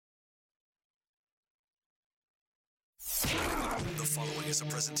The following is a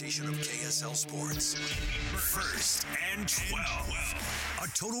presentation of KSL Sports. First and 12. A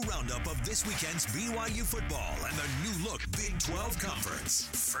total roundup of this weekend's BYU football and the new look Big 12 Conference.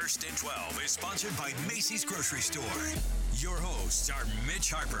 First and 12 is sponsored by Macy's Grocery Store. Your hosts are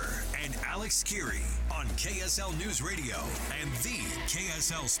Mitch Harper and Alex Kirry on KSL News Radio and the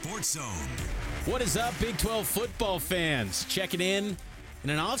KSL Sports Zone. What is up, Big 12 football fans? Checking in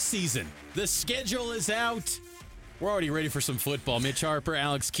an off season. The schedule is out. We're already ready for some football. Mitch Harper,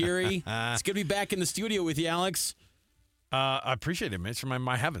 Alex Kirry. It's good to be back in the studio with you, Alex. I appreciate it, Mitch.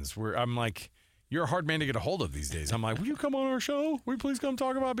 My heavens, I'm like, you're a hard man to get a hold of these days. I'm like, will you come on our show? Will you please come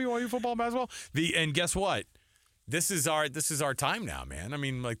talk about BYU football and basketball? And guess what? This is our time now, man. I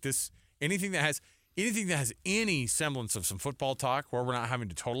mean, like this, anything that has any semblance of some football talk where we're not having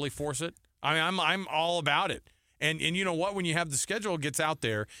to totally force it. I mean, I'm all about it. And you know what? When you have the schedule gets out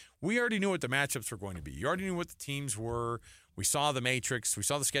there, we already knew what the matchups were going to be. You already knew what the teams were. We saw the matrix. We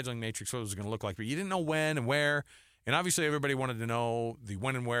saw the scheduling matrix, what it was going to look like. But you didn't know when and where. And obviously everybody wanted to know the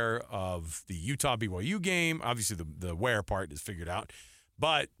when and where of the Utah-BYU game. Obviously the where part is figured out.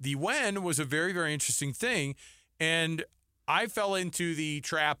 But the when was a very, very interesting thing. And I fell into the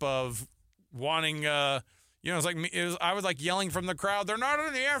trap of wanting I was like yelling from the crowd, they're not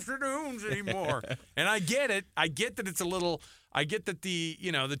in the afternoons anymore. And I get it. I get that the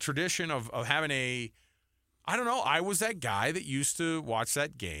tradition of having I was that guy that used to watch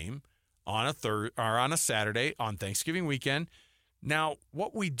that game on a Saturday on Thanksgiving weekend. Now,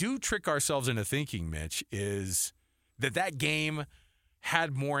 what we do trick ourselves into thinking, Mitch, is that game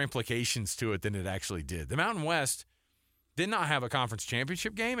had more implications to it than it actually did. The Mountain West did not have a conference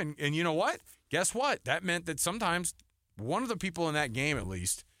championship game, and you know what? Guess what? That meant that sometimes one of the people in that game, at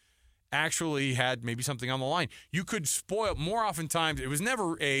least, actually had maybe something on the line. You could spoil more oftentimes. It was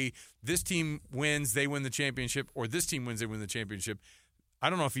never this team wins, they win the championship, or this team wins, they win the championship. I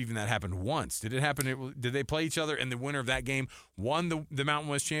don't know if even that happened once. Did it happen? Did they play each other and the winner of that game won the Mountain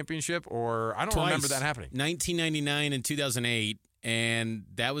West championship? Or I don't remember that happening. 1999 and 2008. And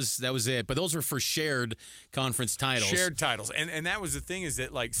that was it. But those were for shared conference titles. Shared titles. And that was the thing is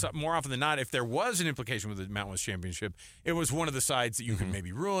that, like, more often than not, if there was an implication with the Mountain West Championship, it was one of the sides that you could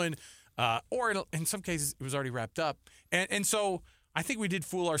maybe ruin. Or in some cases, it was already wrapped up. And so I think we did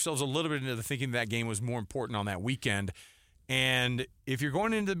fool ourselves a little bit into the thinking that game was more important on that weekend. And if you're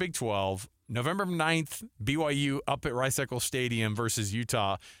going into the Big 12, November 9th, BYU up at Rice-Eccles Stadium versus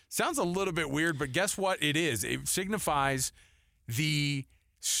Utah. Sounds a little bit weird, but guess what it is? It signifies the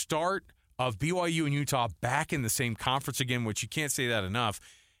start of BYU and Utah back in the same conference again, which you can't say that enough.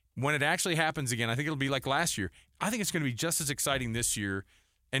 When it actually happens again, I think it'll be like last year. I think it's going to be just as exciting this year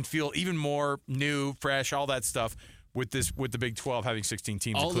and feel even more new, fresh, all that stuff with the Big 12 having 16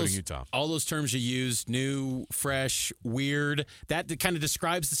 teams, including Utah. All those terms you used, new, fresh, weird, that kind of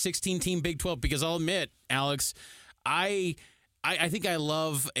describes the 16-team Big 12 because I'll admit, Alex, I think I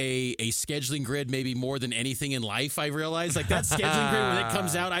love a scheduling grid maybe more than anything in life, I realize. Like that scheduling grid, when it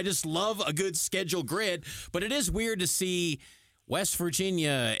comes out, I just love a good schedule grid. But it is weird to see West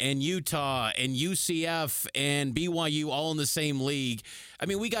Virginia and Utah and UCF and BYU all in the same league. I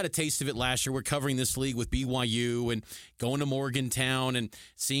mean, we got a taste of it last year. We're covering this league with BYU and going to Morgantown and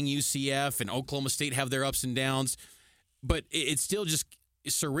seeing UCF and Oklahoma State have their ups and downs. But it's still just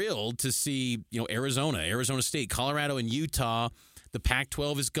surreal to see, Arizona State, Colorado, and Utah. The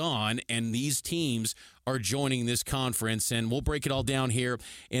Pac-12 is gone, and these teams are joining this conference, and we'll break it all down here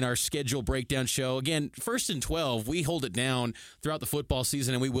in our schedule breakdown show. Again, first and 12, we hold it down throughout the football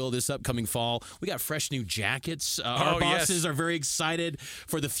season, and we will this upcoming fall. We got fresh new jackets. Our bosses are very excited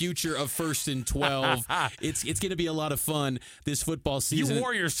for the future of first and 12. It's going to be a lot of fun this football season. You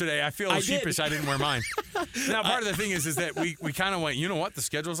wore yours today. I feel sheepish I didn't wear mine. Now, part of the thing is that we kind of went, you know what, the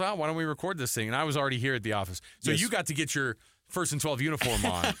schedule's out. Why don't we record this thing? And I was already here at the office. So you got to get your first and 12 uniform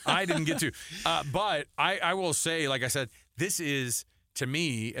on. I didn't get to. But I will say, like I said, this is, to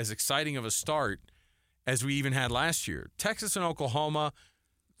me, as exciting of a start as we even had last year. Texas and Oklahoma,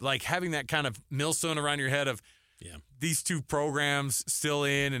 like having that kind of millstone around your head of these two programs still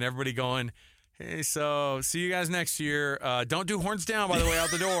in and everybody going, hey, so see you guys next year. Don't do horns down, by the way, out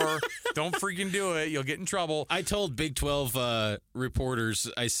the door. Don't freaking do it. You'll get in trouble. I told Big 12 reporters,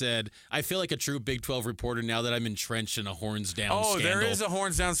 I said, I feel like a true Big 12 reporter now that I'm entrenched in a horns down scandal. Oh, there is a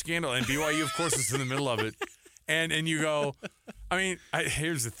horns down scandal, and BYU, of course, is in the middle of it. And you go, I mean,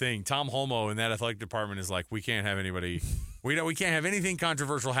 here's the thing. Tom Holmoe in that athletic department is like, we can't have anybody. We can't have anything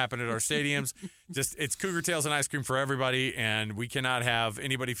controversial happen at our stadiums. Just it's cougar tails and ice cream for everybody, and we cannot have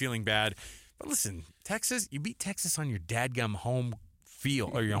anybody feeling bad. But listen, Texas, you beat Texas on your dadgum home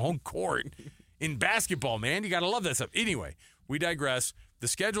field or your home court in basketball, man. You got to love that stuff. Anyway, we digress. The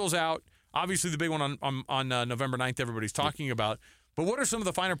schedule's out. Obviously, the big one on November 9th everybody's talking about. But what are some of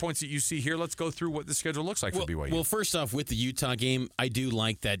the finer points that you see here? Let's go through what the schedule looks like for BYU. Well, first off, with the Utah game, I do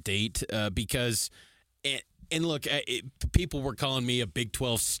like that date because and look, people were calling me a Big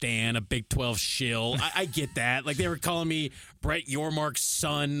 12 stan, a Big 12 shill. I get that. Like, they were calling me Brett Yormark's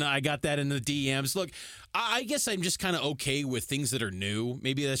son. I got that in the DMs. Look, I guess I'm just kind of okay with things that are new.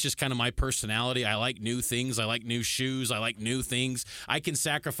 Maybe that's just kind of my personality. I like new things. I like new shoes. I like new things. I can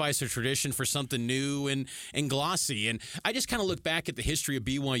sacrifice a tradition for something new and glossy. And I just kind of look back at the history of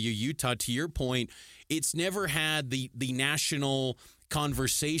BYU Utah. To your point, it's never had the national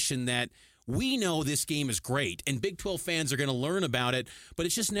conversation that we know this game is great, and Big 12 fans are going to learn about it, but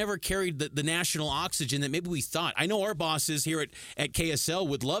it's just never carried the national oxygen that maybe we thought. I know our bosses here at KSL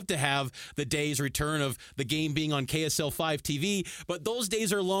would love to have the day's return of the game being on KSL 5 TV, but those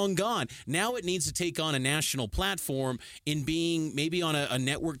days are long gone. Now it needs to take on a national platform in being maybe on a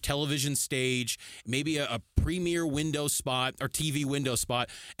network television stage, maybe a premier window spot or TV window spot,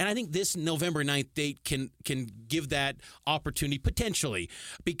 and I think this November 9th date can give that opportunity potentially,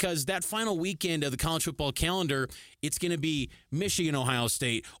 because that final weekend of the college football calendar, it's going to be Michigan, Ohio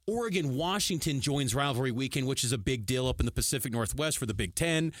State, Oregon, Washington joins rivalry weekend, which is a big deal up in the Pacific Northwest for the Big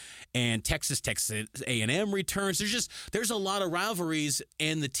Ten, and Texas A&M returns. There's a lot of rivalries,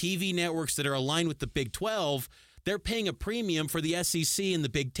 and the TV networks that are aligned with the Big 12, they're paying a premium for the SEC and the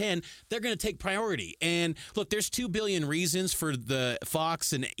Big Ten. They're going to take priority. And look, there's 2 billion reasons for the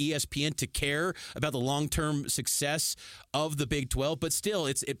Fox and ESPN to care about the long-term success of the Big 12, but still,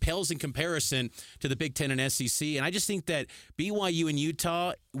 it pales in comparison to the Big Ten and SEC. And I just think that BYU and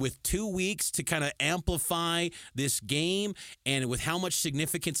Utah, with 2 weeks to kind of amplify this game and with how much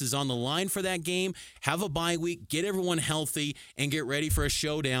significance is on the line for that game, have a bye week, get everyone healthy, and get ready for a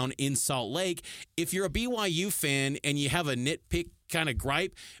showdown in Salt Lake. If you're a BYU fan and you have a nitpick kind of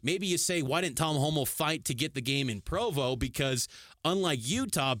gripe, maybe you say, why didn't Tom Homo fight to get the game in Provo? Because unlike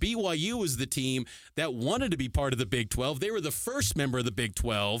Utah, BYU was the team that wanted to be part of the Big 12. They were the first member of the Big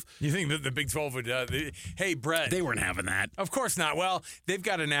 12. You think that the Big 12 would hey, Brett. They weren't having that. Of course not. Well, they've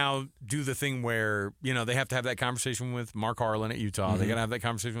got to now do the thing where, they have to have that conversation with Mark Harlan at Utah. Mm-hmm. They got to have that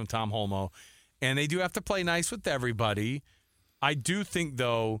conversation with Tom Homo. And they do have to play nice with everybody. I do think,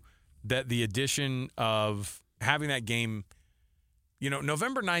 though, that the addition of having that game,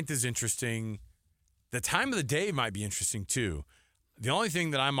 November 9th is interesting. The time of the day might be interesting, too. The only thing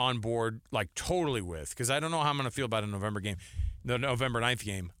that I'm on board, totally with, because I don't know how I'm going to feel about a November game, the November 9th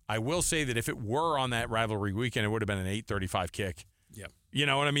game, I will say that if it were on that rivalry weekend, it would have been an 8:35 kick. Yep. You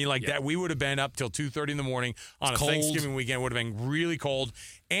know what I mean? That we would have been up till 2:30 in the morning on a cold Thanksgiving weekend. It would have been really cold.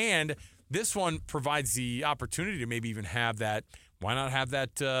 And this one provides the opportunity to maybe even have that. Why not have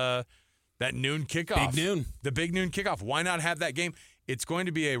that noon kickoff? Big noon. The big noon kickoff. Why not have that game? It's going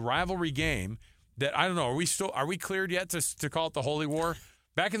to be a rivalry game that, I don't know, are we cleared yet to call it the Holy War?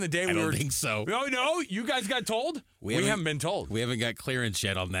 Back in the day, I don't think so. Oh, no? You guys got told? We haven't been told. We haven't got clearance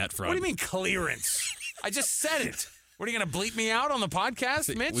yet on that front. What do you mean clearance? I just said it. What, are you going to bleep me out on the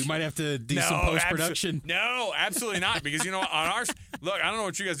podcast, Mitch? We might have to do some post-production. No, absolutely not. Because, on ours, look, I don't know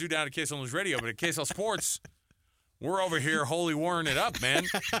what you guys do down at KSL News Radio, but at KSL Sports, we're over here holy warring it up, man.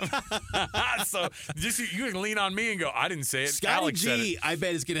 So you can lean on me and go, I didn't say it. Scotty Alex said G, it. I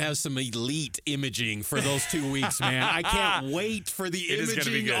bet is going to have some elite imaging for those 2 weeks, man. I can't wait for the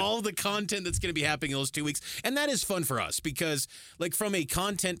imaging, all the content that's going to be happening in those 2 weeks. And that is fun for us because, from a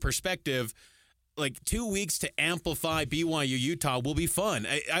content perspective, 2 weeks to amplify BYU Utah will be fun.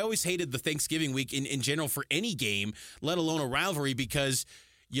 I always hated the Thanksgiving week in general for any game, let alone a rivalry, because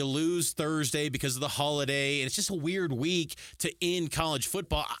you lose Thursday because of the holiday, and it's just a weird week to end college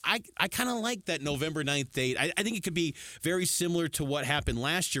football. I kind of like that November 9th date. I think it could be very similar to what happened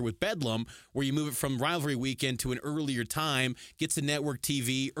last year with Bedlam, where you move it from rivalry weekend to an earlier time, gets a network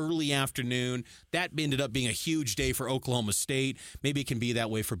TV, early afternoon. That ended up being a huge day for Oklahoma State. Maybe it can be that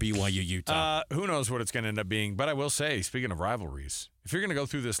way for BYU Utah. Who knows what it's going to end up being, but I will say, speaking of rivalries, if you're going to go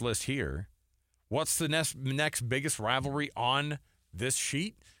through this list here, what's the next biggest rivalry on this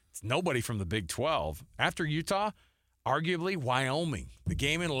sheet? It's nobody from the Big 12. After Utah, arguably Wyoming. The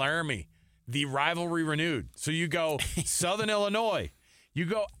game in Laramie. The rivalry renewed. So you go Southern Illinois. You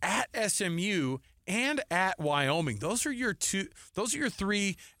go at SMU and at Wyoming. Those are your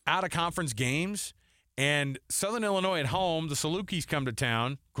three out-of-conference games. And Southern Illinois at home, the Salukis come to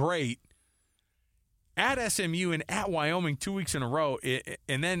town. Great. At SMU and at Wyoming 2 weeks in a row,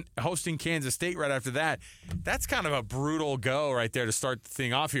 and then hosting Kansas State right after that. That's kind of a brutal go right there to start the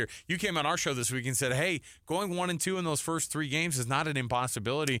thing off here. You came on our show this week and said, hey, going 1-2 in those first 3 games is not an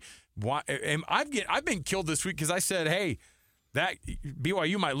impossibility. Why? And I've been killed this week because I said, hey, that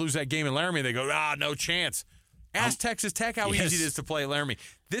BYU might lose that game in Laramie. They go, no chance. Ask Texas Tech how easy it is to play at Laramie.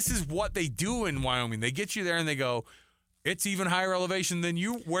 This is what they do in Wyoming. They get you there and they go, it's even higher elevation than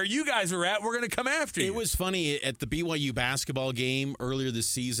where you guys are at. We're going to come after you. It was funny at the BYU basketball game earlier this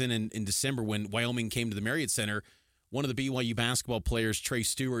season in December when Wyoming came to the Marriott Center. One of the BYU basketball players, Trey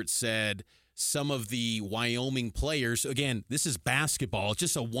Stewart, said some of the Wyoming players, again, this is basketball, it's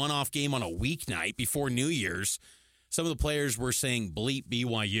just a one-off game on a weeknight before New Year's. Some of the players were saying bleep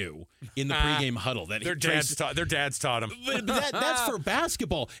BYU in the pregame huddle. That their dads taught them. But that's for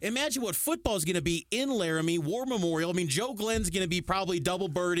basketball. Imagine what football is going to be in Laramie, War Memorial. I mean, Joe Glenn's going to be probably double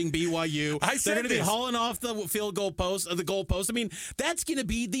birding BYU. They're going to be hauling off the field goal post, the goal post. I mean, that's going to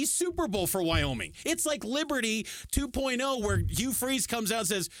be the Super Bowl for Wyoming. It's like Liberty 2.0 where Hugh Freeze comes out and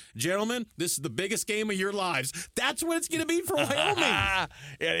says, gentlemen, this is the biggest game of your lives. That's what it's going to be for Wyoming. Yeah,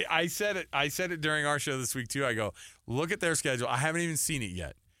 I said it during our show this week, too. I go, look at their schedule. I haven't even seen it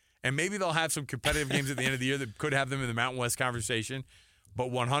yet. And maybe they'll have some competitive games at the end of the year that could have them in the Mountain West conversation. But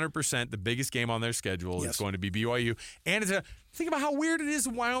 100%, the biggest game on their schedule is going to be BYU. And think about how weird it is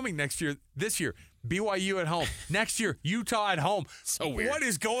in Wyoming this year. BYU at home. Next year, Utah at home. So weird. What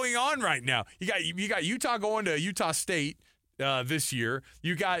is going on right now? You got Utah going to Utah State this year.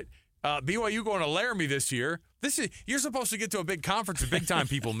 You got BYU going to Laramie this year. You're supposed to get to a big conference with big time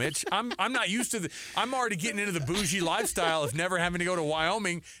people, Mitch. I'm not used to I'm already getting into the bougie lifestyle of never having to go to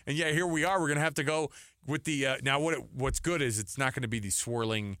Wyoming, and yet here we are. We're going to have to go with the now. What's good is it's not going to be these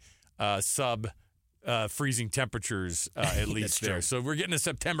swirling freezing temperatures at least there. True. So we're getting a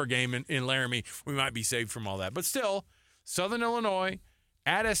September game in Laramie. We might be saved from all that, but still, Southern Illinois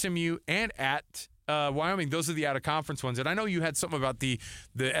at SMU and at Wyoming, those are the out-of-conference ones. And I know you had something about the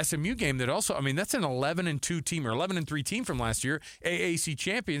SMU game that also, I mean, that's an 11-2 team or 11-3 team from last year, AAC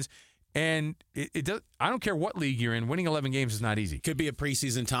champions. And it does. I don't care what league you're in. Winning 11 games is not easy. Could be a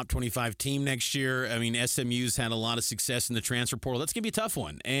preseason top 25 team next year. I mean, SMU's had a lot of success in the transfer portal. That's going to be a tough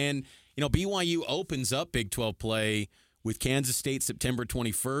one. And, BYU opens up Big 12 play with Kansas State September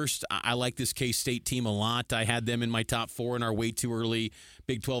 21st. I like this K-State team a lot. I had them in my top 4 in our way too early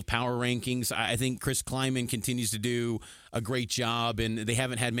Big 12 power rankings. I think Chris Kleiman continues to do a great job, and they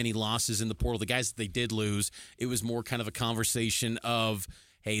haven't had many losses in the portal. The guys that they did lose, it was more kind of a conversation of,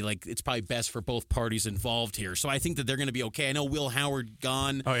 hey, like, it's probably best for both parties involved here. So I think that they're going to be okay. I know Will Howard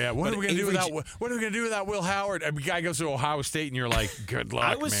gone. Oh, yeah. What are we going to do without Will Howard? A guy goes to Ohio State, and you're like, good luck,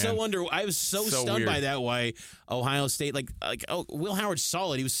 I was man. so stunned by that, why Ohio State, Will Howard's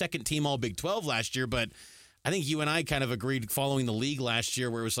solid. He was second team all Big 12 last year, but I think you and I kind of agreed following the league last year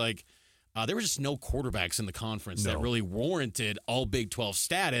where it was like, there were just no quarterbacks in the conference that really warranted all Big 12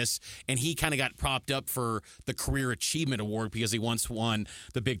 status, and he kind of got propped up for the Career Achievement Award because he once won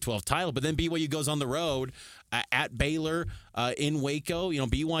the Big 12 title. But then BYU goes on the road at Baylor in Waco.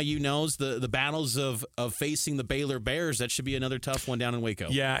 BYU knows the battles of facing the Baylor Bears. That should be another tough one down in Waco.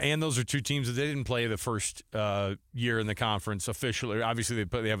 Yeah, and those are two teams that they didn't play the first year in the conference officially. Obviously,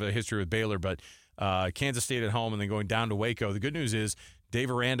 they have a history with Baylor, but Kansas State at home and then going down to Waco. The good news is Dave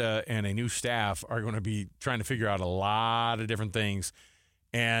Aranda and a new staff are going to be trying to figure out a lot of different things,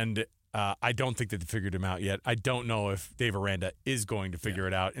 and I don't think that they figured them out yet. I don't know if Dave Aranda is going to figure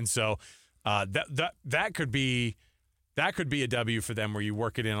it out, and so that could be a W for them where you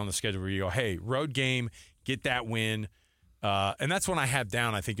work it in on the schedule where you go, hey, road game, get that win, and that's when I have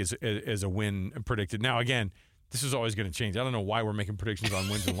down. I think is a win predicted. Now again, this is always going to change. I don't know why we're making predictions on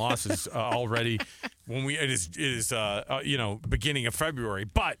wins and losses already when it is beginning of February.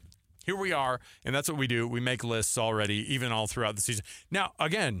 But here we are, and that's what we do. We make lists already, even all throughout the season. Now,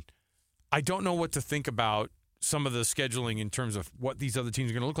 again, I don't know what to think about some of the scheduling in terms of what these other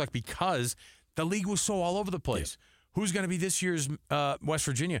teams are going to look like because the league was so all over the place. Yeah. Who's going to be this year's West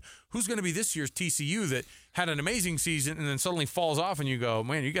Virginia? Who's going to be this year's TCU that had an amazing season and then suddenly falls off and you go,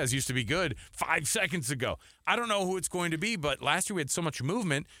 man, you guys used to be good 5 seconds ago. I don't know who it's going to be, but last year we had so much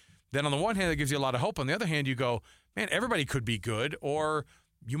movement that on the one hand, that gives you a lot of hope. On the other hand, you go, man, everybody could be good, or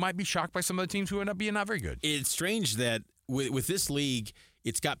you might be shocked by some of the teams who end up being not very good. It's strange that with this league,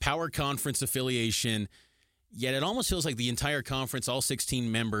 it's got power conference affiliation, yet it almost feels like the entire conference, all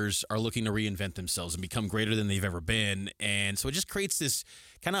 16 members, are looking to reinvent themselves and become greater than they've ever been. And so it just creates this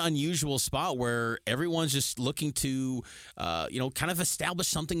kind of unusual spot where everyone's just looking to, kind of establish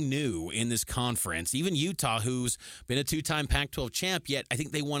something new in this conference. Even Utah, who's been a 2-time Pac-12 champ, yet I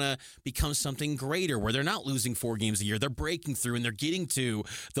think they want to become something greater where they're not losing 4 games a year. They're breaking through and they're getting to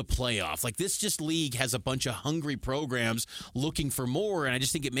the playoff. Like, this just league has a bunch of hungry programs looking for more, and I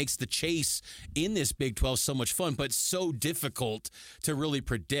just think it makes the chase in this Big 12 so much much fun, but so difficult to really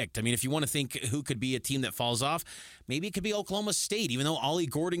predict. I mean, if you want to think who could be a team that falls off, maybe it could be Oklahoma State, even though Ollie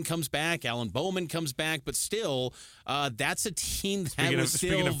Gordon comes back, Alan Bowman comes back, but still, that's a team that was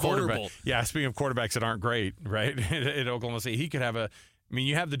still vulnerable. Yeah, speaking of quarterbacks that aren't great, right, at Oklahoma State, he could have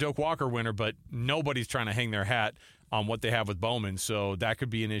you have the Doak Walker winner, but nobody's trying to hang their hat on what they have with Bowman, so that could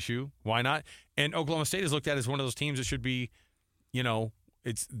be an issue. Why not? And Oklahoma State is looked at as one of those teams that should be, they're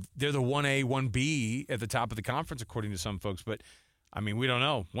the 1A, 1B at the top of the conference, according to some folks. But, I mean, we don't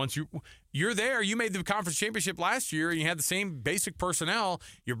know. Once you're there, you made the conference championship last year, and you had the same basic personnel.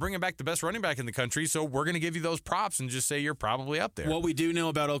 You're bringing back the best running back in the country, so we're going to give you those props and just say you're probably up there. What we do know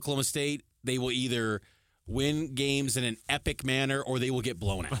about Oklahoma State, they will either win games in an epic manner or they will get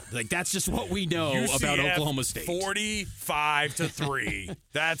blown out. Like, that's just what we know about Oklahoma State. 45-3.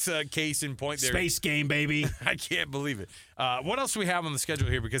 That's a case in point there. Space game, baby. I can't believe it. What else do we have on the schedule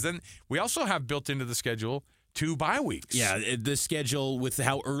here? Because then we also have built into the schedule 2 bye weeks. Yeah, the schedule with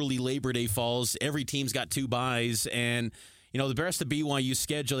how early Labor Day falls, every team's got 2 byes. And, the rest of BYU's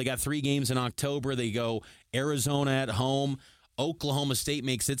schedule, they got 3 games in October. They go Arizona at home. Oklahoma State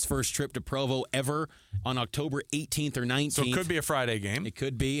makes its first trip to Provo ever on October 18th or 19th. So it could be a Friday game. It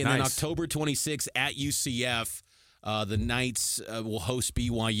could be. And then October 26th at UCF, the Knights will host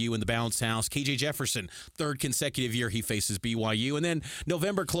BYU in the Bounce House. KJ Jefferson, 3rd consecutive year he faces BYU. And then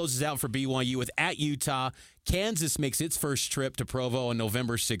November closes out for BYU with at Utah. Kansas makes its first trip to Provo on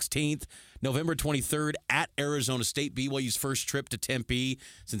November 16th. November 23rd at Arizona State, BYU's first trip to Tempe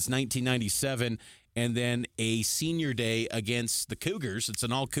since 1997. And then a senior day against the Cougars. It's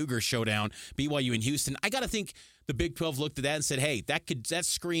an all-Cougar showdown, BYU and Houston. I got to think the Big 12 looked at that and said, hey, that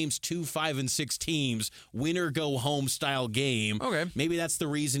screams 2 5-6 teams, winner-go-home style game. Okay. Maybe that's the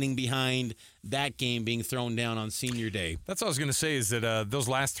reasoning behind that game being thrown down on senior day. That's what I was going to say is that those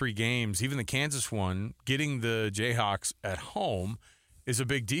last 3 games, even the Kansas one, getting the Jayhawks at home is a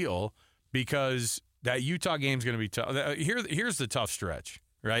big deal because that Utah game is going to be tough. Here's the tough stretch,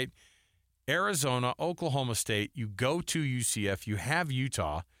 right? Arizona, Oklahoma State, you go to UCF, you have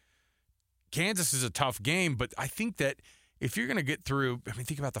Utah. Kansas is a tough game, but I think that if you're going to get through,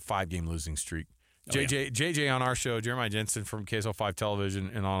 think about the 5-game losing streak. JJ on our show, Jeremiah Jensen from KSL 5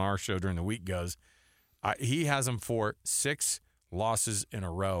 Television, and on our show during the week goes, he has them for 6 losses in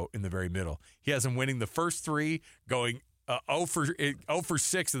a row in the very middle. He has them winning the first 3, going 0 for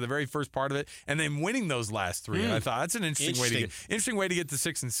 6 of the very first part of it, and then winning those last 3. And I thought that's an interesting way to get to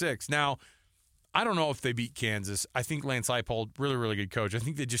 6-6. Now, I don't know if they beat Kansas. I think Lance Leipold, really, really good coach. I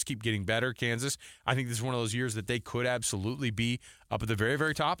think they just keep getting better, Kansas. I think this is one of those years that they could absolutely be up at the very,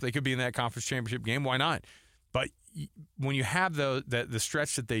 very top. They could be in that conference championship game. Why not? But when you have the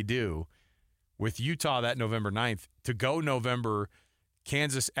stretch that they do with Utah that November 9th, to go November,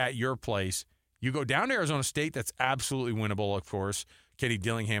 Kansas at your place, you go down to Arizona State, that's absolutely winnable, of course. Kenny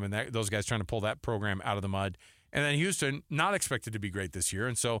Dillingham and those guys trying to pull that program out of the mud. And then Houston, not expected to be great this year.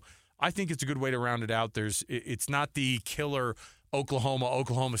 And so I think it's a good way to round it out. It's not the killer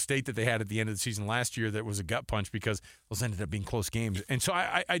Oklahoma State that they had at the end of the season last year that was a gut punch because those ended up being close games. And so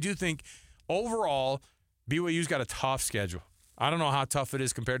I do think overall BYU's got a tough schedule. I don't know how tough it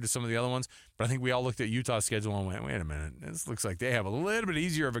is compared to some of the other ones, but I think we all looked at Utah's schedule and went, wait a minute, this looks like they have a little bit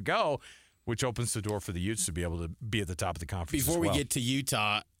easier of a go, which opens the door for the Utes to be able to be at the top of the conference. Before we get to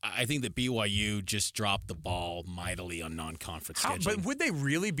Utah, I think that BYU just dropped the ball mightily on non-conference scheduling. But would they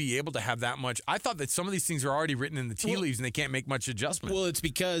really be able to have that much? I thought that some of these things are already written in the tea leaves and they can't make much adjustment. Well, it's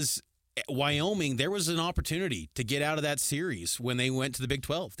because Wyoming, there was an opportunity to get out of that series when they went to the Big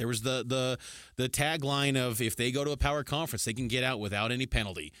 12. There was the tagline of if they go to a power conference, they can get out without any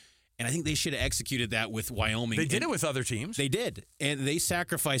penalty. And I think they should have executed that with Wyoming. They did it with other teams. They did. And they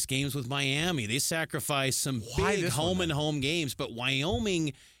sacrificed games with Miami. They sacrificed some big home games. But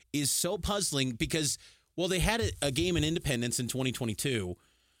Wyoming is so puzzling because, well, they had a game in Independence in 2022.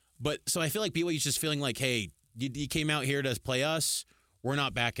 But so I feel like BYU's just feeling like, hey, you came out here to play us. We're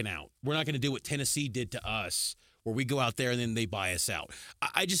not backing out. We're not going to do what Tennessee did to us, where we go out there and then they buy us out.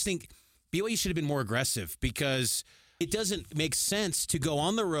 I just think BYU should have been more aggressive because it doesn't make sense to go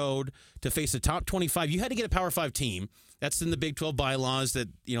on the road to face a top 25. You had to get a Power 5 team. That's in the Big 12 bylaws that,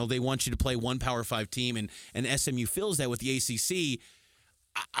 they want you to play one Power 5 team, and SMU fills that with the ACC.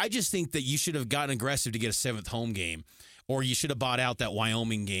 I just think that you should have gotten aggressive to get a 7th home game, or you should have bought out that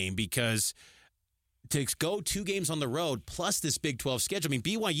Wyoming game because to go 2 games on the road plus this Big 12 schedule. I mean,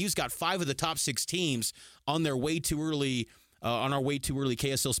 BYU's got 5 of the top 6 teams on their way too early, on our way too early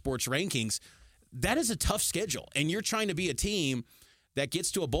KSL Sports rankings. That is a tough schedule, and you're trying to be a team that gets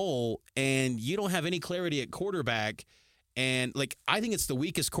to a bowl, and you don't have any clarity at quarterback, And, I think it's the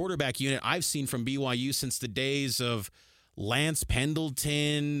weakest quarterback unit I've seen from BYU since the days of Lance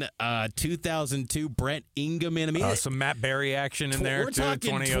Pendleton, 2002, Brett Ingeman. I mean, some Matt Berry action in there, we're too,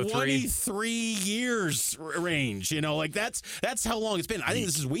 talking 2003. 23 years range. That's how long it's been. I think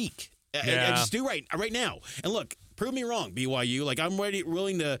this is weak. I just do right now. And look, prove me wrong, BYU. I'm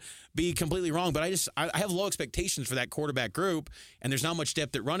willing to be completely wrong, but I have low expectations for that quarterback group, and there's not much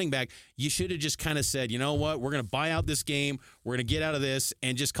depth at running back. You should have just kind of said, you know what, we're going to buy out this game, we're going to get out of this,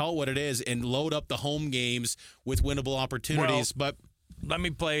 and just call it what it is, and load up the home games with winnable opportunities. Well, but let me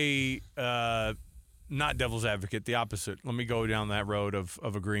play not devil's advocate, the opposite. Let me go down that road of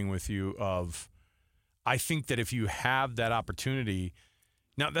agreeing with you. I think that if you have that opportunity.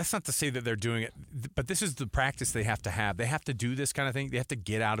 Now, that's not to say that they're doing it, but this is the practice they have to have. They have to do this kind of thing. They have to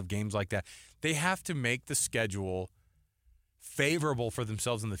get out of games like that. They have to make the schedule favorable for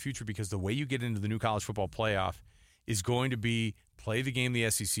themselves in the future, because the way you get into the new college football playoff is going to be play the game the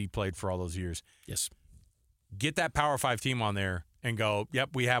SEC played for all those years. Yes. Get that Power 5 team on there and go, yep,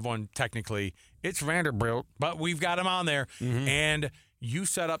 we have one technically. It's Vanderbilt, but we've got them on there. Mm-hmm. And you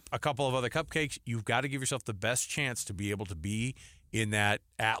set up a couple of other cupcakes. You've got to give yourself the best chance to be able to be in that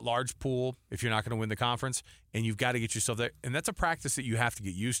at-large pool if you're not going to win the conference, and you've got to get yourself there. And that's a practice that you have to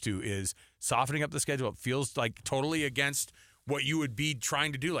get used to, is softening up the schedule. It feels like totally against what you would be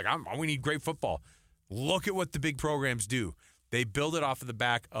trying to do. We need great football. Look at what the big programs do. They build it off of the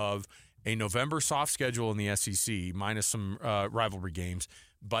back of a November soft schedule in the SEC, minus some rivalry games,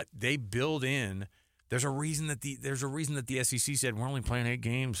 but they build in. There's a reason that the SEC said we're only playing 8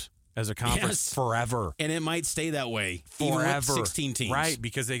 games as a conference forever. And it might stay that way forever. Even with 16 teams. Right,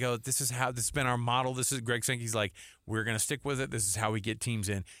 because they go, this has been our model. This is Greg Sankey's we're going to stick with it. This is how we get teams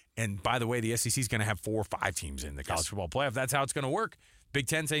in. And by the way, the SEC is going to have 4 or 5 teams in the college football playoff. That's how it's going to work. Big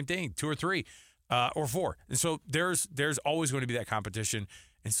Ten, same thing, 2 or 3 or 4. And so there's always going to be that competition.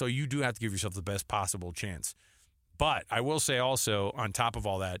 And so you do have to give yourself the best possible chance. But I will say also, on top of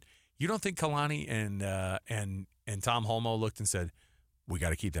all that, you don't think Kalani and Tom Holmoe looked and said, we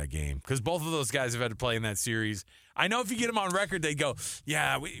got to keep that game? Because both of those guys have had to play in that series. I know if you get them on record, they go,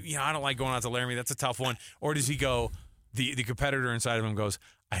 I don't like going out to Laramie. That's a tough one. Or does he go, the competitor inside of him goes,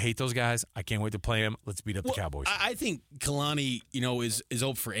 I hate those guys. I can't wait to play them. Let's beat up the Cowboys. I think Kalani, is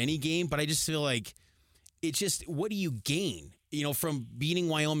open for any game, but I just feel like it's just, what do you gain? From beating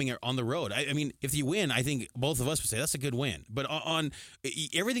Wyoming on the road. I mean, if you win, I think both of us would say that's a good win. But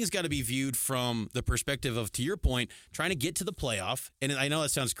everything's got to be viewed from the perspective of, to your point, trying to get to the playoff. And I know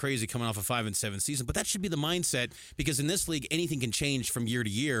that sounds crazy coming off a 5-7 season, but that should be the mindset, because in this league, anything can change from year to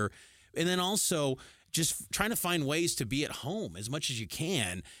year. And then also just trying to find ways to be at home as much as you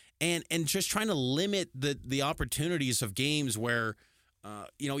can, and just trying to limit the opportunities of games where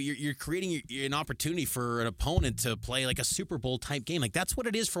you're creating an opportunity for an opponent to play like a Super Bowl type game. That's what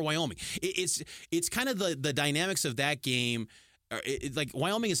it is for Wyoming. It's kind of the dynamics of that game.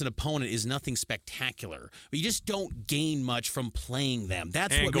 Wyoming as an opponent is nothing spectacular. You just don't gain much from playing them.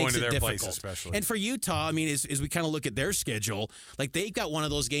 That's what makes it difficult. Place especially. And for Utah, I mean, as we kind of look at their schedule, they've got one of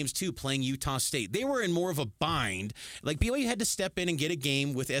those games too, playing Utah State. They were in more of a bind. BYU had to step in and get a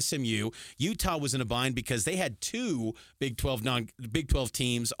game with SMU. Utah was in a bind because they had 2 Big 12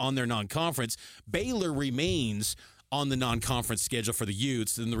 teams on their non-conference. Baylor remains on the non-conference schedule for the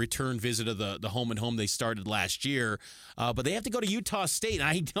Utes and the return visit of the home and home they started last year. But they have to go to Utah State.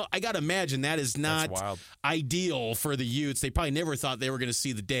 And I got to imagine that is not ideal for the Utes. They probably never thought they were going to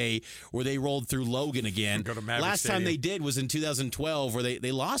see the day where they rolled through Logan again. Last time they did was in 2012, where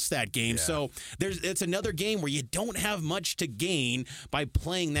they lost that game. Yeah. So it's another game where you don't have much to gain by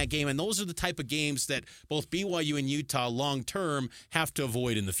playing that game. And those are the type of games that both BYU and Utah long-term have to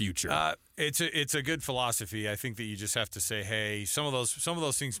avoid in the future. It's a good philosophy. I think that you just have to say, hey, some of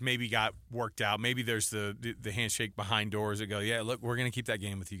those things maybe got worked out. Maybe there's the handshake behind doors that go, yeah, look, we're going to keep that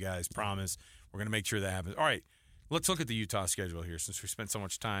game with you guys. Promise. We're going to make sure that happens. All right, let's look at the Utah schedule here, since we spent so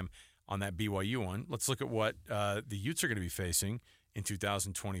much time on that BYU one. Let's look at what the Utes are going to be facing in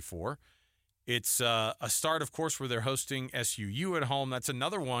 2024. It's a start, of course, where they're hosting SUU at home. That's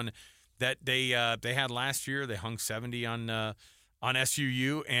another one that they had last year. They hung 70 on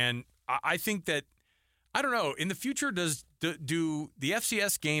SUU, and I think that, I don't know, in the future, do the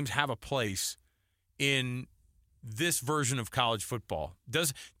FCS games have a place in this version of college football?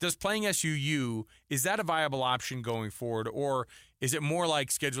 Does playing SUU, is that a viable option going forward, or is it more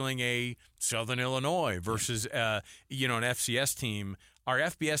like scheduling a Southern Illinois versus an FCS team? Are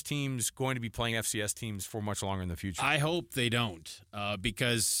FBS teams going to be playing FCS teams for much longer in the future? I hope they don't,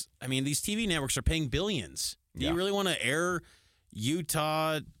 because, I mean, these TV networks are paying billions. Do you really want to air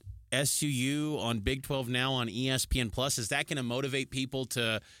Utah SUU on Big 12 Now on ESPN Plus? Is that going to motivate people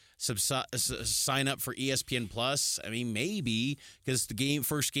to sign up for ESPN Plus? I mean, maybe, because the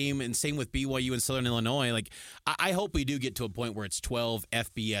first game, and same with BYU and Southern Illinois. Like, I hope we do get to a point where it's 12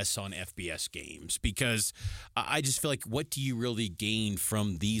 FBS on FBS games, because I just feel like, what do you really gain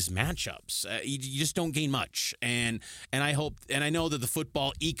from these matchups? You just don't gain much. And I hope, and I know that the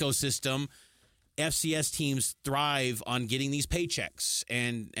football ecosystem, FCS teams thrive on getting these paychecks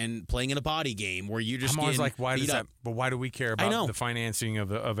and playing in a body game where you just. I'm always like, why does that? But why do we care about the financing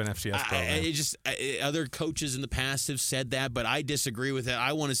of an FCS program? Other coaches in the past have said that, but I disagree with that.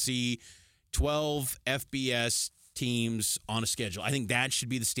 I want to see 12 FBS teams on a schedule. I think that should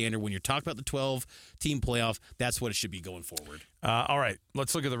be the standard when you're talking about the 12-team playoff. That's what it should be going forward. All right,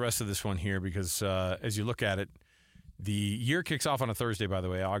 let's look at the rest of this one here, because as you look at it. The year kicks off on a Thursday, by the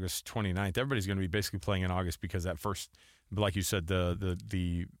way, August 29th. Everybody's going to be basically playing in August because that first, like you said,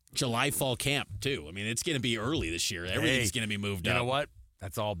 the July fall camp, too. I mean, it's going to be early this year. Everything's going to be moved up. You know what?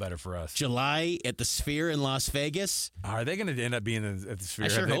 That's all better for us. July at the Sphere in Las Vegas. Are they going to end up being at the Sphere? I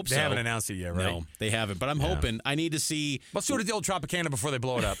sure hope so. They haven't announced it yet, right? No, they haven't. But I'm hoping. I need to see. Let's do it at the old Tropicana before they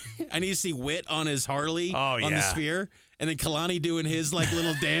blow it up. I need to see Witt on his Harley on the Sphere. And then Kalani doing his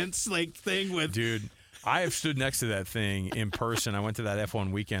little dance thing with. Dude. I have stood next to that thing in person. I went to that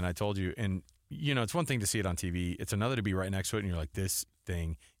F1 weekend, I told you. And, it's one thing to see it on TV. It's another to be right next to it, and you're like, this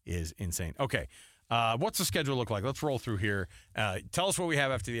thing is insane. Okay, what's the schedule look like? Let's roll through here. Tell us what we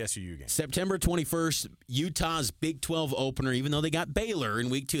have after the SUU game. September 21st, Utah's Big 12 opener, even though they got Baylor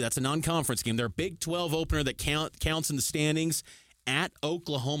in week 2. That's a non-conference game. Their Big 12 opener that counts in the standings at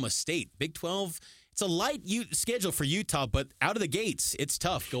Oklahoma State. Big 12... It's a light schedule for Utah, but out of the gates, it's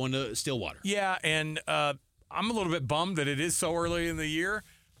tough going to Stillwater. Yeah, and I'm a little bit bummed that it is so early in the year,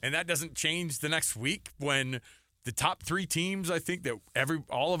 and that doesn't change the next week when the top 3 teams, I think that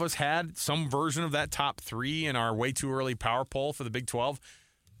all of us had some version of that top 3 in our way too early power poll for the Big 12.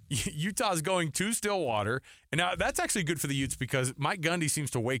 Utah's going to Stillwater, and now that's actually good for the Utes because Mike Gundy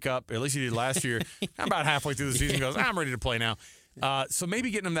seems to wake up, at least he did last year, about halfway through the season, goes, I'm ready to play now. So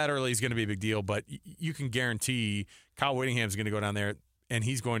maybe getting him that early is going to be a big deal, but you can guarantee Kyle Whittingham's going to go down there, and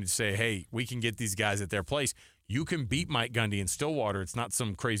he's going to say, hey, we can get these guys at their place. You can beat Mike Gundy in Stillwater. It's not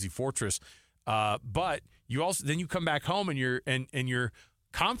some crazy fortress. But you also then you come back home, and your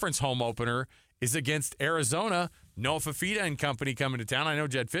conference home opener is against Arizona. Noah Fafita and company coming to town. I know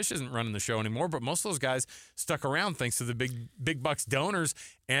Jed Fish isn't running the show anymore, but most of those guys stuck around thanks to the big bucks donors,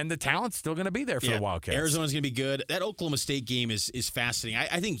 and the talent's still going to be there for the Wildcats. Arizona's going to be good. That Oklahoma State game is fascinating.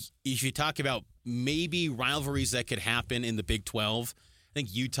 I think if you talk about maybe rivalries that could happen in the Big 12, I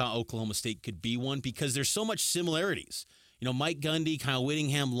think Utah-Oklahoma State could be one because there's so much similarities. Mike Gundy, Kyle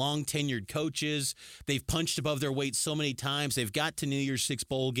Whittingham, long-tenured coaches. They've punched above their weight so many times. They've got to New Year's 6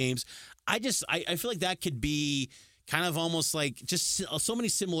 bowl games. I feel like that could be kind of almost like just so many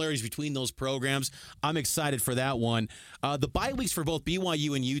similarities between those programs. I'm excited for that one. The bye weeks for both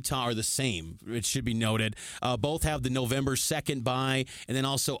BYU and Utah are the same. It should be noted. Both have the November 2nd bye and then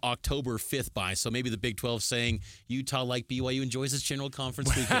also October 5th bye. So maybe the Big 12 saying Utah, like BYU, enjoys its general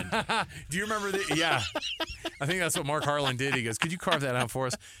conference weekend. Do you remember that? Yeah. I think that's what Mark Harlan did. He goes, could you carve that out for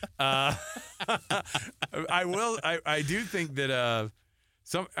us? I will. I do think that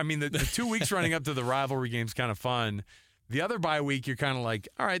the 2 weeks running up to the rivalry game's kind of fun. The other bye week, you're kind of like,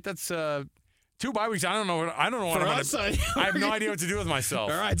 all right, that's 2 bye weeks. I don't know what I'm going to. I have no idea what to do with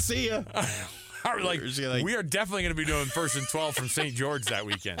myself. All right, see ya. We are definitely going to be doing 1st and 12 from St. George that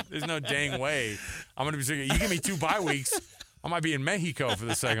weekend. There's no dang way I'm going to be saying, you give me 2 bye weeks, I might be in Mexico for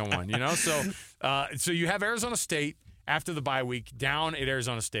the second one. So you have Arizona State after the bye week down at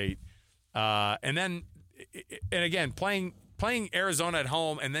Arizona State, and again playing Arizona at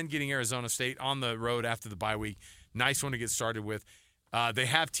home and then getting Arizona State on the road after the bye week. Nice one to get started with. They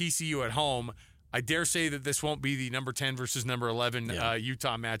have TCU at home. I dare say that this won't be the number 10 versus number 11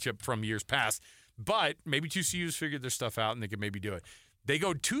 Utah matchup from years past, but maybe TCU's figured their stuff out and they can maybe do it. They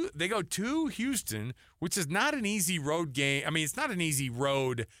go to Houston, which is not an easy road game. I mean, it's not an easy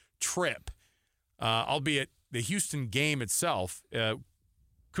road trip, albeit the Houston game itself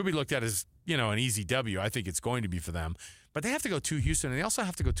could be looked at as an easy W. I think it's going to be for them. But they have to go to Houston, and they also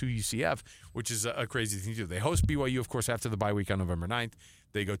have to go to UCF, which is a crazy thing to do. They host BYU, of course, after the bye week on November 9th.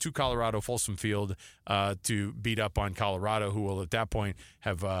 They go to Colorado, Folsom Field, to beat up on Colorado, who will at that point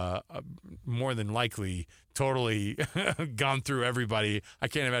have more than likely totally gone through everybody. I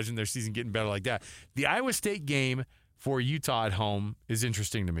can't imagine their season getting better like that. The Iowa State game for Utah at home is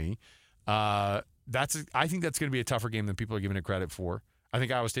interesting to me. I think that's going to be a tougher game than people are giving it credit for. I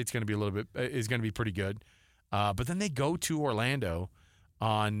think Iowa State's going to be pretty good. But then they go to Orlando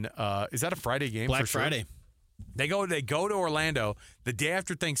on is that a Friday game? Black for sure? Friday. They go to Orlando the day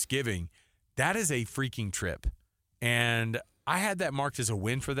after Thanksgiving. That is a freaking trip. And I had that marked as a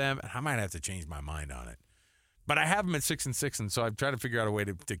win for them, and I might have to change my mind on it. But I have them at 6-6, and so I'm trying to figure out a way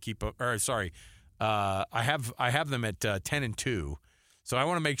to keep up. Or sorry, I have them at 10-2. So I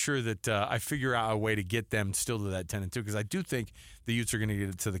want to make sure that I figure out a way to get them still to that 10-2, because I do think the Utes are going to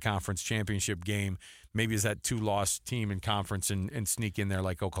get to the conference championship game. Maybe as that 2-loss team in conference and sneak in there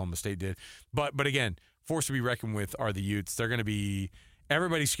like Oklahoma State did. But again, force to be reckoned with are the Utes. They're going to be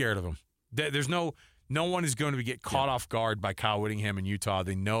everybody's scared of them. There's no one is going to get caught off guard by Kyle Whittingham in Utah.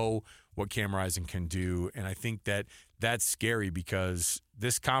 They know what Cam Rising can do, and I think that's scary because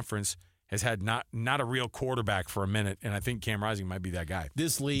this conference has had not a real quarterback for a minute, and I think Cam Rising might be that guy.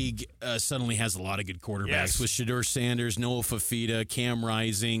 This league suddenly has a lot of good quarterbacks Yes. with Shedeur Sanders, Noah Fafita, Cam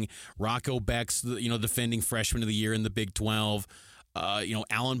Rising, Rocco Beck's defending freshman of the year in the Big 12.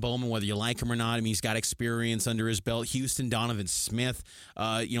 Alan Bowman, whether you like him or not, I mean, he's got experience under his belt. Houston Donovan Smith,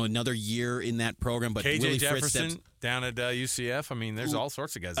 another year in that program. But KJ Willie Jefferson down at UCF. I mean, there's all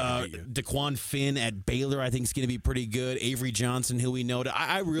sorts of guys that can beat you. DeQuan Finn at Baylor, I think, is going to be pretty good. Avery Johnson, who we know.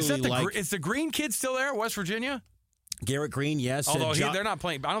 I really like. Is the Green kid still there at West Virginia? Garrett Green, yes. Although they're not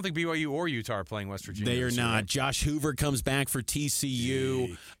playing. I don't think BYU or Utah are playing West Virginia. They are not. Right? Josh Hoover comes back for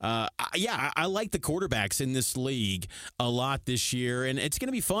TCU. I like the quarterbacks in this league a lot this year, and it's going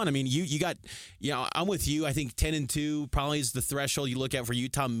to be fun. I mean, you got, I'm with you. I think 10-2 probably is the threshold you look at for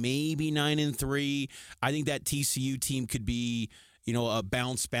Utah. Maybe 9-3. I think that TCU team could be, a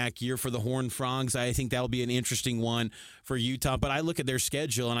bounce back year for the Horned Frogs. I think that'll be an interesting one for Utah. But I look at their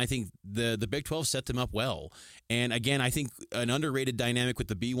schedule, and I think the Big 12 set them up well. And again, I think an underrated dynamic with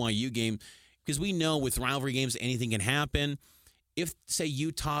the BYU game, because we know with rivalry games anything can happen. If, say,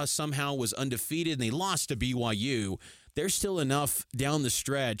 Utah somehow was undefeated and they lost to BYU, there's still enough down the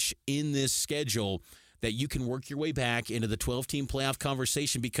stretch in this schedule that you can work your way back into the 12-team playoff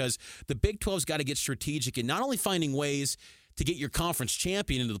conversation, because the Big 12's got to get strategic in not only finding ways to get your conference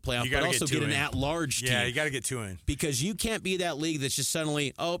champion into the playoff, but also get an at-large team. Yeah, you got to get two in. Because you can't be that league that's just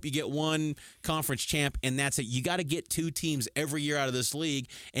suddenly, you get one conference champ, and that's it. You got to get two teams every year out of this league.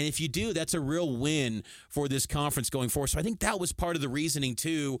 And if you do, that's a real win for this conference going forward. So I think that was part of the reasoning,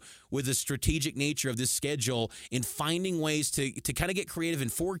 too, with the strategic nature of this schedule in finding ways to kind of get creative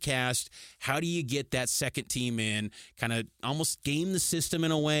and forecast how do you get that second team in, kind of almost game the system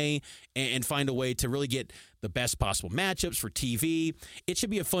in a way, and find a way to really get the best possible matchups for TV. It should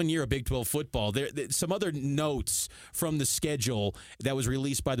be a fun year of Big 12 football. There some other notes from the schedule that was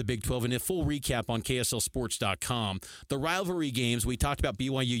released by the Big 12, and a full recap on KSLSports.com. The rivalry games, we talked about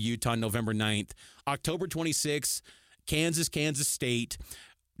BYU, Utah, November 9th. October 26th, Kansas State.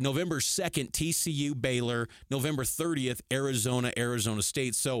 November 2nd, TCU, Baylor. November 30th, Arizona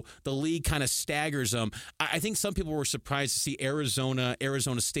State. So the league kind of staggers them. I think some people were surprised to see Arizona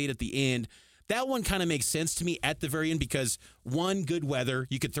State at the end. That one kind of makes sense to me at the very end because, one, good weather.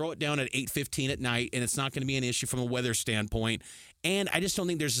 You could throw it down at 8:15 at night, and it's not going to be an issue from a weather standpoint. And I just don't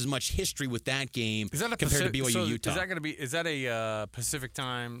think there's as much history with that game compared to BYU Utah. Is that a Pacific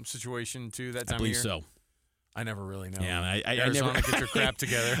time situation too? That time I believe of year? So. I never really know. Yeah, I Arizona, never get your crap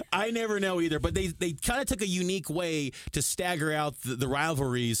together. I never know either. But they kind of took a unique way to stagger out the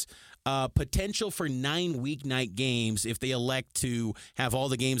rivalries. Potential for 9 weeknight games if they elect to have all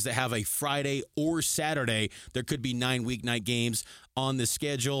the games that have a Friday or Saturday. There could be 9 weeknight games on the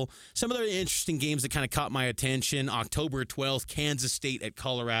schedule. Some other interesting games that kind of caught my attention. October 12th, Kansas State at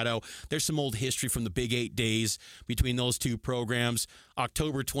Colorado. There's some old history from the Big 8 days between those two programs.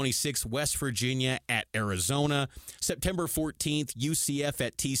 October 26th, West Virginia at Arizona. September 14th, UCF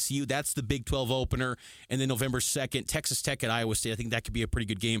at TCU. That's the Big 12 opener. And then November 2nd, Texas Tech at Iowa State. I think that could be a pretty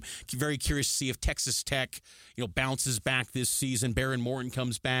good game. Very curious to see if Texas Tech, bounces back this season. Baron Morton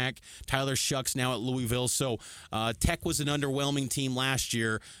comes back. Tyler Shucks now at Louisville. So Tech was an underwhelming team last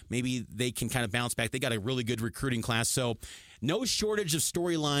year. Maybe they can kind of bounce back. They got a really good recruiting class. So no shortage of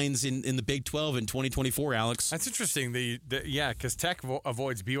storylines in the Big 12 in 2024, Alex. That's interesting. Because Tech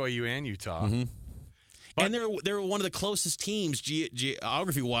avoids BYU and Utah. Mm-hmm. And they're one of the closest teams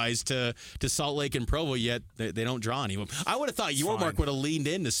geography-wise to Salt Lake and Provo, yet they don't draw any of them. I would have thought Yormark would have leaned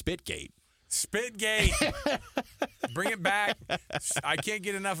into Spitgate. Spitgate. Bring it back. I can't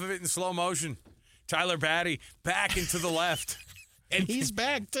get enough of it in slow motion. Tyler Batty back into the left. And he's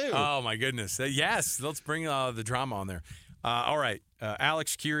back, too. Oh, my goodness. Yes, let's bring the drama on there. All right,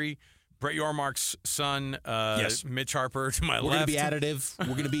 Alex Kirry, Brett Yormark's son, yes. Mitch Harper to my left. We're going to be additive.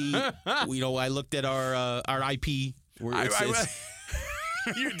 We're going to be, I looked at our IP.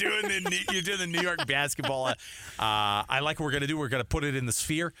 You're doing the New York basketball. I like what we're gonna do. We're gonna put it in the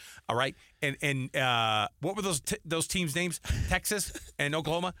sphere. All right. And what were those teams' names? Texas and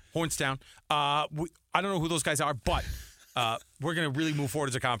Oklahoma, Hornstown. I don't know who those guys are, but we're gonna really move forward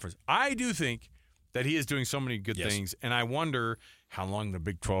as a conference. I do think that he is doing so many good things, and I wonder how long the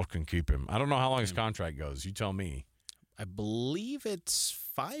Big 12 can keep him. I don't know how long his contract goes. You tell me. I believe it's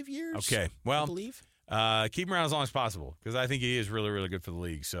 5 years. Okay. Well, I believe. Keep him around as long as possible because I think he is really, really good for the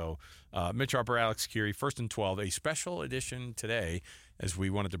league. So, Mitch, Harper, Alex, Kirry, 1st and 12, a special edition today as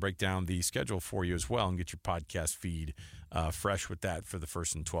we wanted to break down the schedule for you as well and get your podcast feed fresh with that for the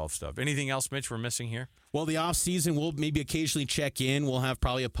 1st and 12 stuff. Anything else, Mitch, we're missing here? Well, the offseason, we'll maybe occasionally check in. We'll have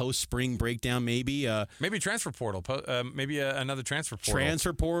probably a post-spring breakdown maybe. Maybe transfer portal. Maybe another transfer portal.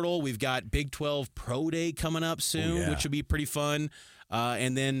 Transfer portal. We've got Big 12 Pro Day coming up soon, which will be pretty fun.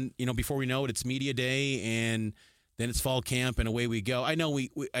 And then, before we know it, it's Media Day, and then it's fall camp, and away we go. I know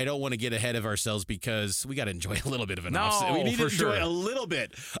I don't want to get ahead of ourselves because we got to enjoy a little bit of an offseason. We need to enjoy a little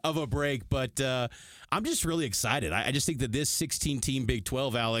bit of a break, but I'm just really excited. I just think that this 16-team Big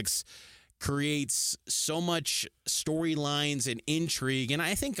 12, Alex, creates so much storylines and intrigue, and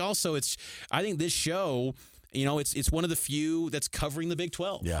I think also I think this show, it's one of the few that's covering the Big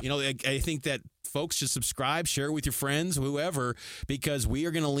 12. Yeah. I think that folks should subscribe, share it with your friends, whoever, because we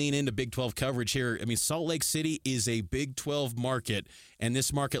are going to lean into Big 12 coverage here. I mean, Salt Lake City is a Big 12 market, and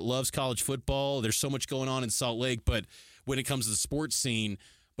this market loves college football. There's so much going on in Salt Lake, but when it comes to the sports scene,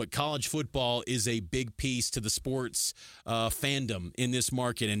 but college football is a big piece to the sports fandom in this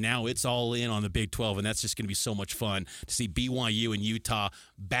market, and now it's all in on the Big 12, and that's just going to be so much fun to see BYU and Utah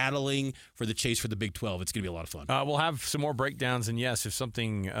battling for the chase for the Big 12. It's going to be a lot of fun. We'll have some more breakdowns, and yes, if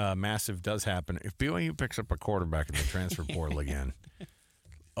something massive does happen, if BYU picks up a quarterback in the transfer portal again,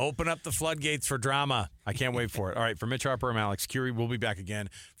 open up the floodgates for drama. I can't wait for it. All right, for Mitch, Harper, and Alex, Kirry, we'll be back again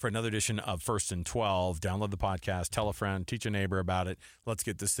for another edition of 1st and 12. Download the podcast, tell a friend, teach a neighbor about it. Let's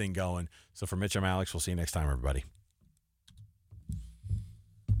get this thing going. So for Mitch, I'm Alex. We'll see you next time, everybody.